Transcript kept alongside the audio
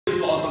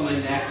my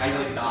neck, I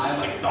like die. I'm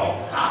like,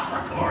 don't stop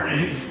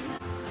recording.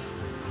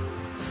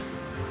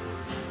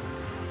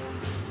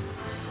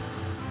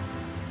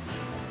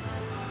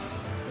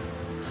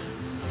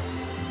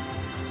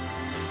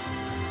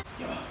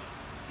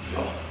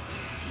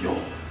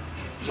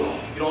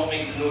 If you don't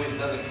make the noise, it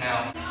doesn't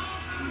count.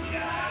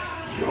 Yes.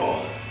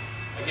 Yo.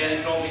 Again, if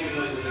you don't make the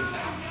noise, it doesn't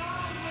count.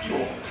 Yo.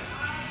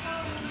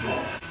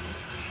 Yo.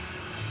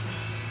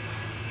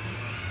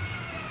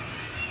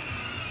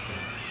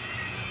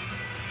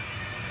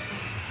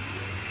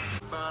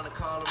 Trying to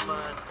call a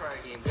mind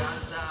crazy. Got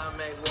his eye,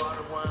 make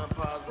water, one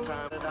pause the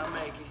time that I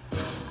make it.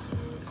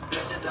 This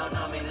bitch that don't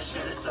know me, this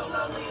shit is so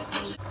lonely and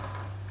too.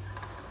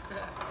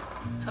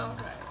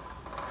 Alright.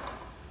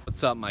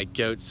 What's up, my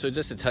goats? So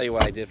just to tell you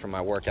what I did for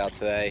my workout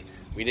today,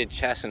 we did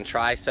chest and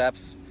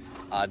triceps.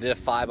 Did a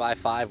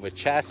 5x5 with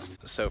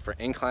chest. So for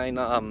incline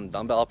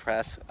dumbbell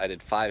press, I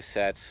did 5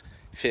 sets,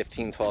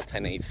 15, 12,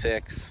 10, 8,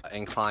 6.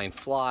 Incline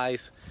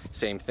flies,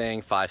 same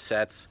thing, 5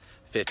 sets,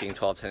 15,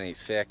 12, 10, 8,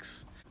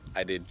 6.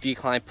 I did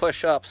decline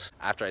push-ups.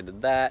 After I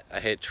did that, I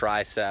hit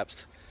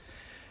triceps.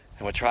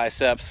 And with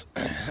triceps,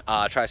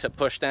 tricep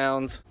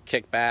push-downs,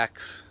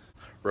 kickbacks,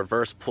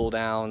 reverse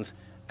pull-downs,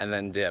 and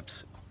then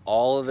dips.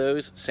 All of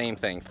those, same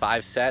thing,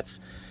 5 sets,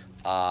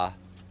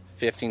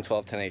 15,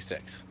 12, 10, 8,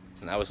 6.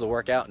 And that was the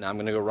workout. Now I'm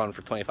gonna go run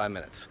for 25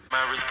 minutes.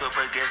 My wrist put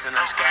gas in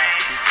the sky.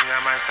 She think I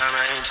might sign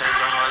her, ain't changed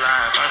her whole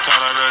life. I told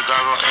her to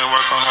goggle and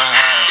work on her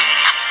eyes.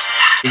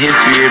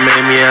 History, it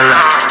made me a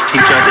lot. He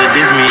tried to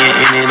diss me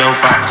and it don't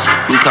fight.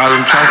 We call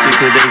them Chaucer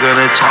cause they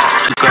gonna chop.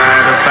 Took her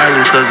out of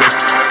filers cause they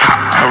pop.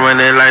 I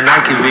run it like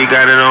Nike, we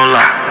got it on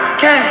lock.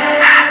 Cash,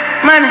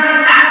 money,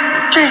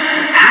 cash,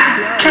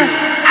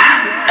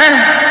 and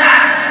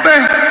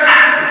bang,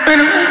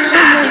 bang, so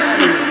much.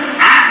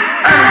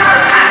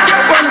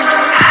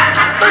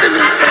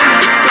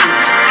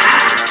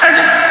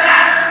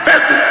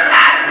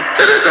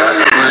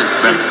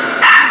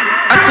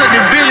 I took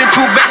the Billy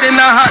cool back, then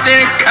I hopped in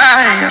the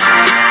car.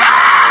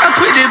 I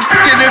put the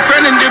in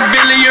front of the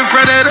Billy in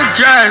front of the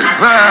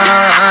driver.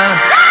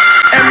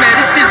 And man,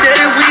 this shit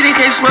that weed,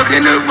 can't smoke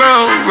in the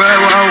road. Right,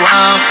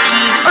 wow.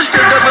 I'm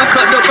stripped up and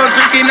cut up, I'm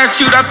drinking, I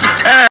shoot off the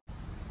tire.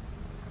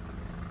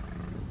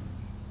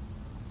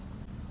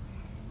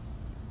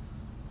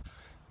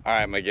 All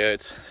right, my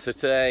goats. So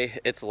today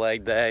it's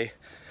leg day.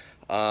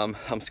 I'm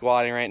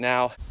squatting right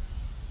now.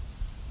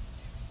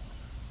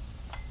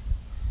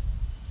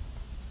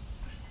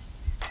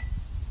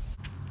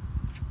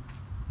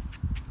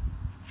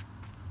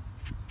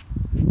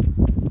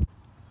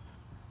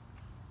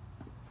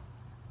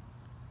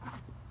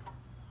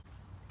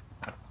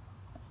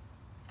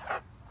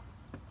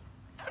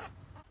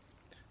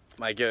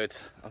 My goats,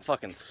 I'm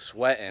fucking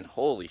sweating.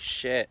 Holy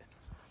shit.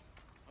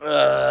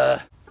 Ugh.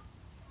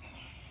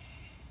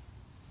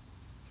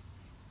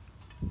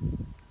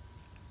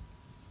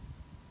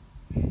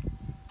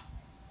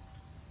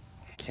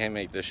 Can't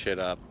make this shit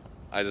up.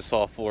 I just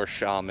saw 4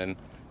 shaman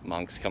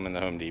monks coming to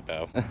Home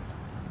Depot.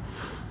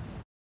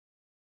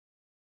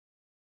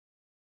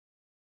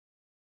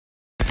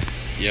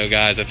 Yo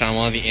guys, I found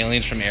one of the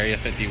aliens from Area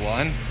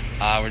 51.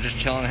 We're just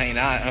chilling, hanging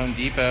out at Home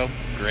Depot.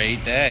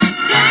 Great day.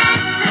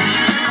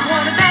 I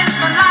wanna dance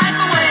my life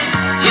away.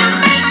 You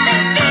make me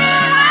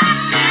feel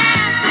like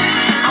dancing.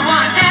 I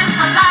wanna dance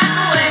my life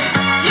away.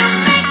 You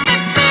make me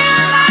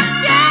feel like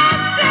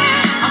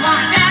dancing. I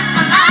wanna dance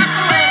my life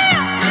away.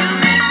 You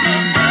make me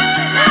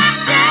feel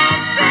like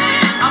dancing.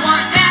 I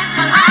wanna dance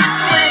my life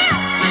away.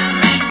 You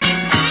make me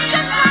feel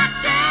just like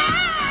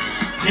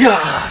dancing.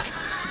 Yeah,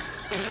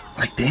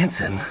 like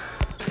dancing.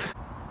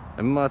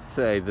 I must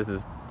say, this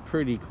is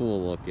pretty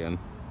cool looking.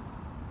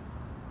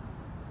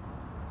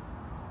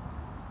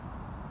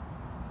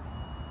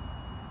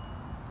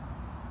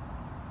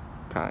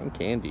 Cotton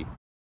candy.